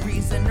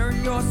stories and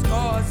earn your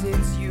scars.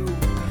 It's you.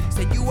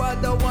 Say you are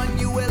the one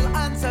you will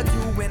answer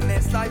to when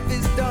this life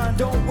is done.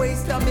 Don't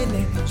waste a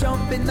minute,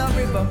 jump in the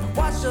river.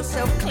 Wash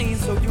yourself clean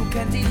so you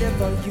can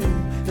deliver you.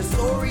 The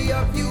story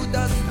of you,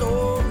 the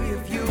story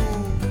of you.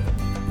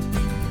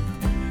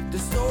 The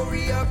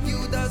story of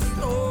you, the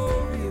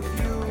story of you.